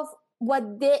mindful of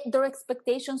what their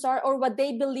expectations are or what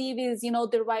they believe is,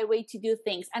 the right way to do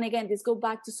things. And again, this go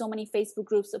back to so many Facebook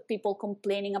groups of people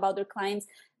complaining about their clients.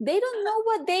 They don't know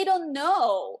what they don't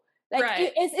know. Like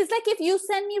Right. it's like if you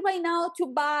send me right now to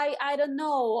buy, I don't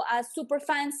know, a super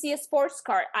fancy sports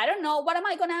car. I don't know. What am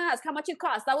I going to ask? How much it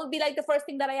costs? That would be like the first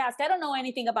thing that I ask. I don't know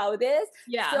anything about this.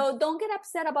 Yeah. So don't get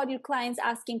upset about your clients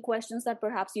asking questions that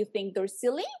perhaps you think they're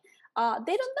silly.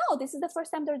 They don't know. This is the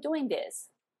first time they're doing this.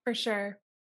 For sure.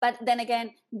 But then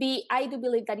again, I do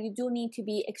believe that you do need to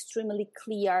be extremely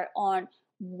clear on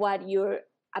what your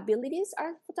abilities as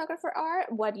a photographer are,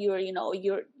 what your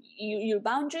your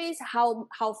boundaries, how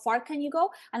far can you go.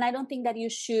 And I don't think that you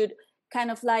should kind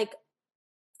of like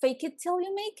fake it till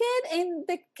you make it, in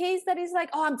the case that is like,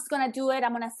 oh, I'm just gonna do it,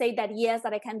 I'm gonna say that yes,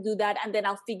 that I can do that, and then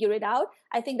I'll figure it out.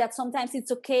 I think that sometimes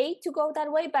it's okay to go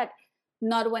that way, but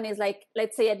not when it's like,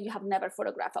 let's say that you have never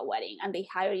photographed a wedding and they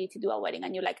hire you to do a wedding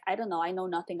and you're like, I don't know, I know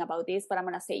nothing about this, but I'm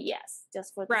going to say yes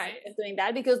just for the sake of doing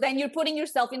that, because then you're putting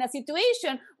yourself in a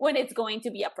situation when it's going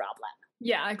to be a problem.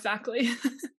 Yeah, exactly.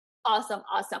 Awesome.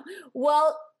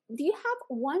 Well, do you have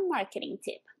one marketing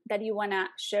tip that you want to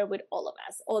share with all of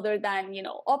us, other than,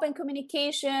 open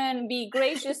communication, be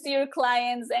gracious to your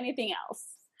clients, anything else?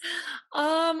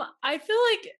 I feel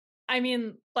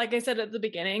like I said at the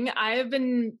beginning, I have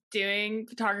been doing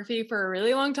photography for a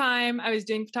really long time. I was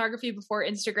doing photography before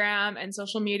Instagram and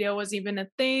social media was even a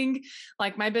thing.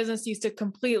 Like my business used to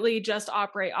completely just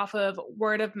operate off of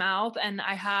word of mouth, and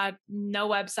I had no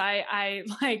website. I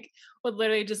would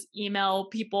literally just email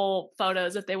people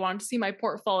photos if they wanted to see my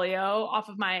portfolio off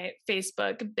of my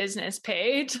Facebook business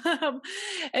page.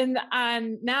 and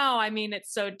now,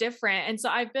 it's so different. And so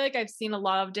I feel like I've seen a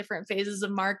lot of different phases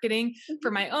of marketing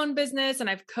for my own business, and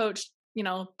I've coached,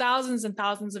 thousands and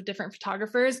thousands of different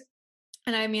photographers.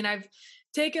 And I've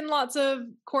taken lots of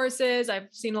courses. I've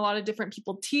seen a lot of different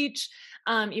people teach,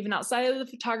 even outside of the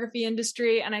photography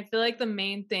industry. And I feel like the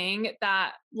main thing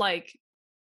that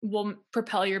will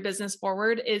propel your business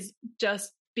forward is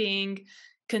just being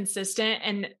consistent.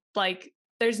 And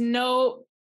there's no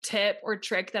tip or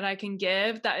trick that I can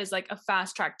give that is like a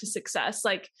fast track to success.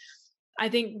 I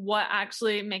think what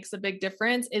actually makes a big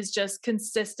difference is just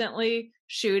consistently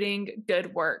shooting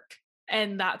good work.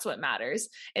 And that's what matters.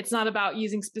 It's not about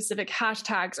using specific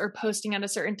hashtags or posting at a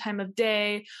certain time of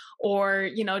day or,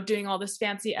 doing all this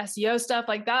fancy SEO stuff.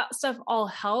 That stuff all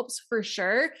helps for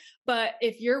sure. But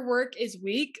if your work is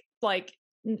weak,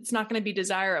 it's not going to be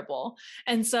desirable.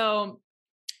 And so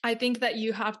I think that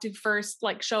you have to first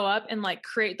show up and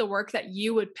create the work that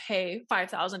you would pay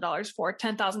 $5,000 for,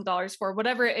 $10,000 for,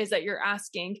 whatever it is that you're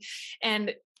asking,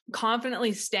 and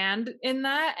confidently stand in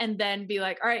that, and then be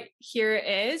like, all right, here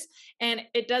it is. And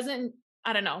it doesn't,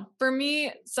 I don't know, for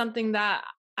me, something that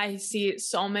I see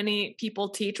so many people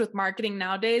teach with marketing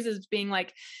nowadays is being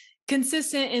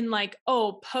consistent in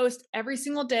post every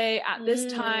single day at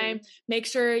this time, make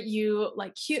sure you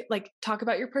talk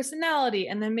about your personality,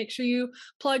 and then make sure you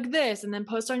plug this, and then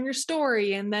post on your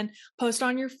story, and then post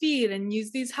on your feed, and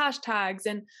use these hashtags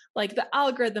and the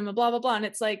algorithm and blah, blah, blah. And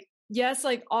it's yes,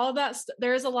 all of that,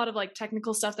 there is a lot of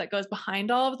technical stuff that goes behind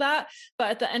all of that. But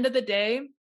at the end of the day,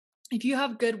 if you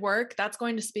have good work, that's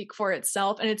going to speak for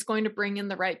itself, and it's going to bring in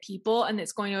the right people, and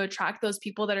it's going to attract those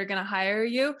people that are going to hire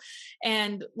you.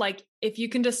 And if you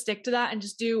can just stick to that and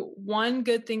just do one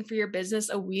good thing for your business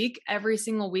a week, every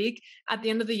single week, at the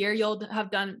end of the year, you'll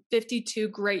have done 52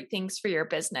 great things for your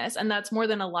business. And that's more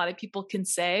than a lot of people can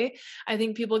say. I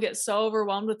think people get so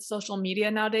overwhelmed with social media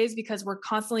nowadays because we're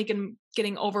constantly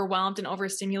getting overwhelmed and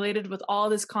overstimulated with all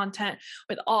this content,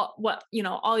 with all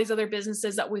these other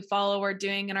businesses that we follow are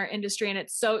doing in our industry. And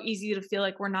it's so easy to feel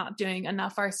like we're not doing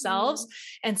enough ourselves.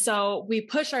 And so we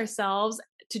push ourselves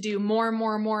to do more and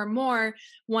more and more and more,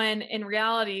 when in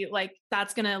reality,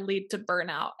 that's going to lead to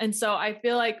burnout. And so I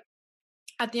feel like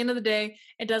at the end of the day,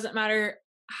 it doesn't matter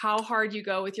how hard you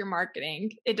go with your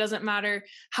marketing. It doesn't matter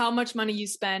how much money you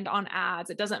spend on ads.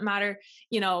 It doesn't matter,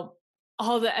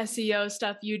 all the SEO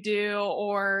stuff you do,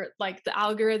 or the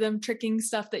algorithm tricking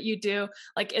stuff that you do.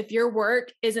 If your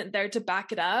work isn't there to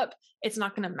back it up, it's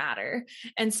not going to matter.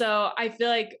 And so I feel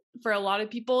like for a lot of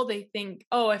people, they think,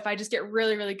 oh, if I just get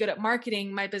really, really good at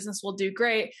marketing, my business will do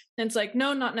great. And it's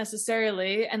no, not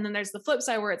necessarily. And then there's the flip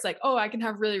side where it's oh, I can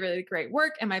have really, really great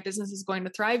work and my business is going to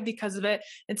thrive because of it.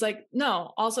 It's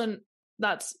no, also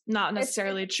that's not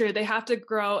necessarily true. They have to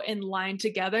grow in line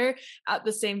together at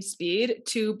the same speed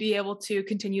to be able to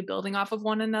continue building off of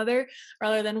one another,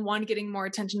 rather than one getting more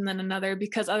attention than another,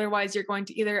 because otherwise you're going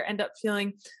to either end up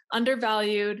feeling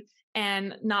undervalued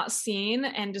and not seen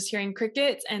and just hearing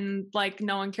crickets and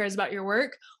no one cares about your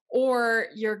work, or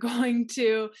you're going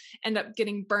to end up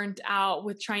getting burnt out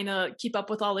with trying to keep up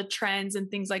with all the trends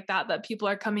and things like that people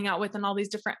are coming out with and all these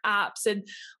different apps and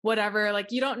whatever.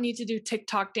 Like, you don't need to do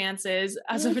TikTok dances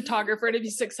as a photographer to be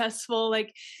successful.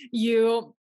 Like,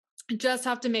 you just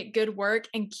have to make good work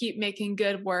and keep making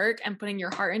good work and putting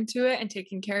your heart into it and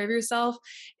taking care of yourself.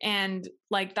 And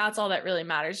like, that's all that really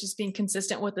matters. Just being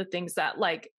consistent with the things that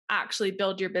like actually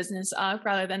build your business up,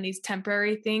 rather than these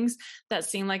temporary things that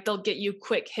seem like they'll get you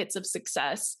quick hits of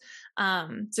success.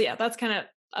 So yeah, that's kind of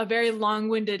a very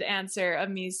long-winded answer of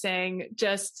me saying,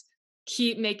 just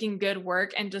keep making good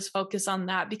work and just focus on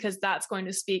that, because that's going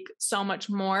to speak so much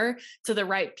more to the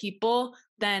right people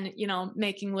than, you know,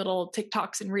 making little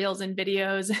TikToks and reels and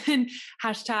videos and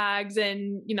hashtags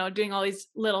and, you know, doing all these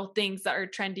little things that are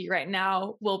trendy right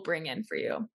now will bring in for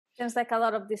you. There's like a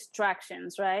lot of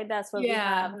distractions, right? That's what we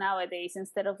have nowadays,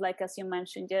 instead of like, as you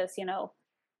mentioned, just, you know,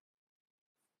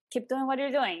 keep doing what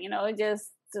you're doing, you know,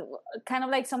 just kind of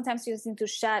like sometimes you just need to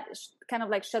shut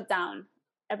down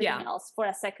everything else for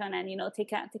a second and, you know,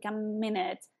 take a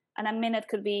minute, and a minute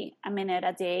could be a minute,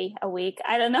 a day, a week,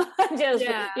 I don't know, just,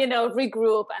 you know,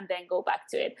 regroup and then go back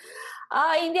to it.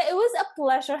 India, it was a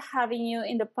pleasure having you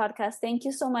in the podcast. Thank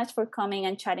you so much for coming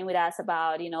and chatting with us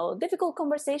about, you know, difficult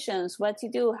conversations, what to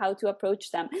do, how to approach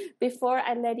them. Before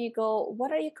I let you go,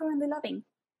 what are you currently loving?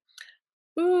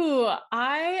 Ooh,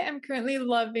 I am currently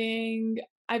loving,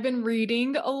 I've been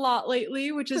reading a lot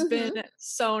lately, which has been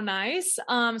so nice.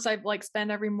 So I've like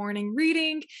spent every morning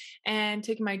reading and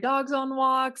taking my dogs on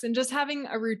walks and just having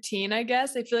a routine, I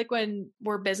guess. I feel like when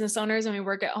we're business owners and we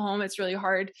work at home, it's really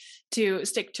hard to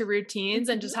stick to routines,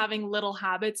 and just having little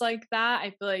habits like that, I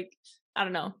feel like, I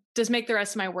don't know, just make the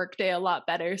rest of my workday a lot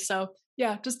better. So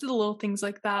yeah, just do the little things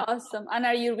like that. Awesome. And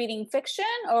are you reading fiction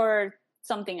or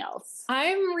something else?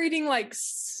 I'm reading like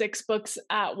 6 books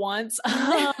at once.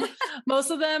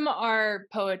 Most of them are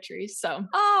poetry. So.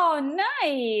 Oh,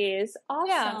 nice. Awesome.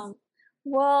 Yeah.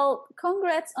 Well,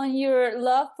 congrats on your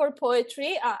love for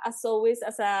poetry. As always,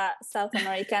 as a South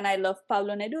American, I love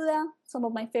Pablo Neruda. Some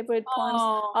of my favorite poems,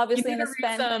 obviously in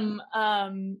Spanish.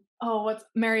 What's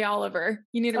Mary Oliver?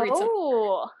 You need to read some.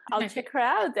 Oh, I'll check her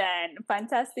out then.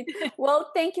 Fantastic.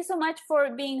 Well, thank you so much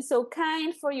for being so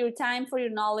kind, for your time, for your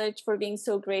knowledge, for being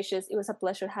so gracious. It was a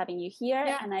pleasure having you here.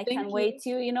 Yeah, and I can't wait to,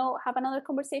 you know, have another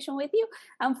conversation with you.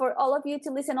 And for all of you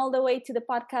to listen all the way to the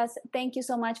podcast, thank you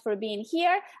so much for being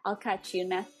here. I'll catch you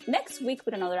next week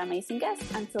with another amazing guest.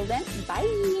 Until then,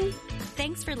 bye.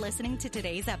 Thanks for listening to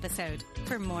today's episode.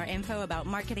 For more info about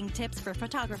marketing tips for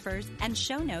photographers and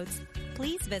show notes,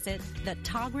 please visit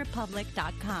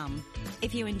thetogrepublic.com.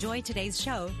 If you enjoyed today's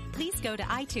show, please go to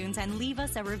iTunes and leave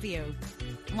us a review.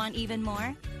 Want even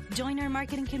more? Join our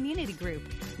marketing community group.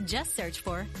 Just search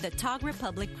for the Tog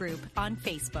Republic Group on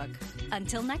Facebook.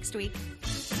 Until next week.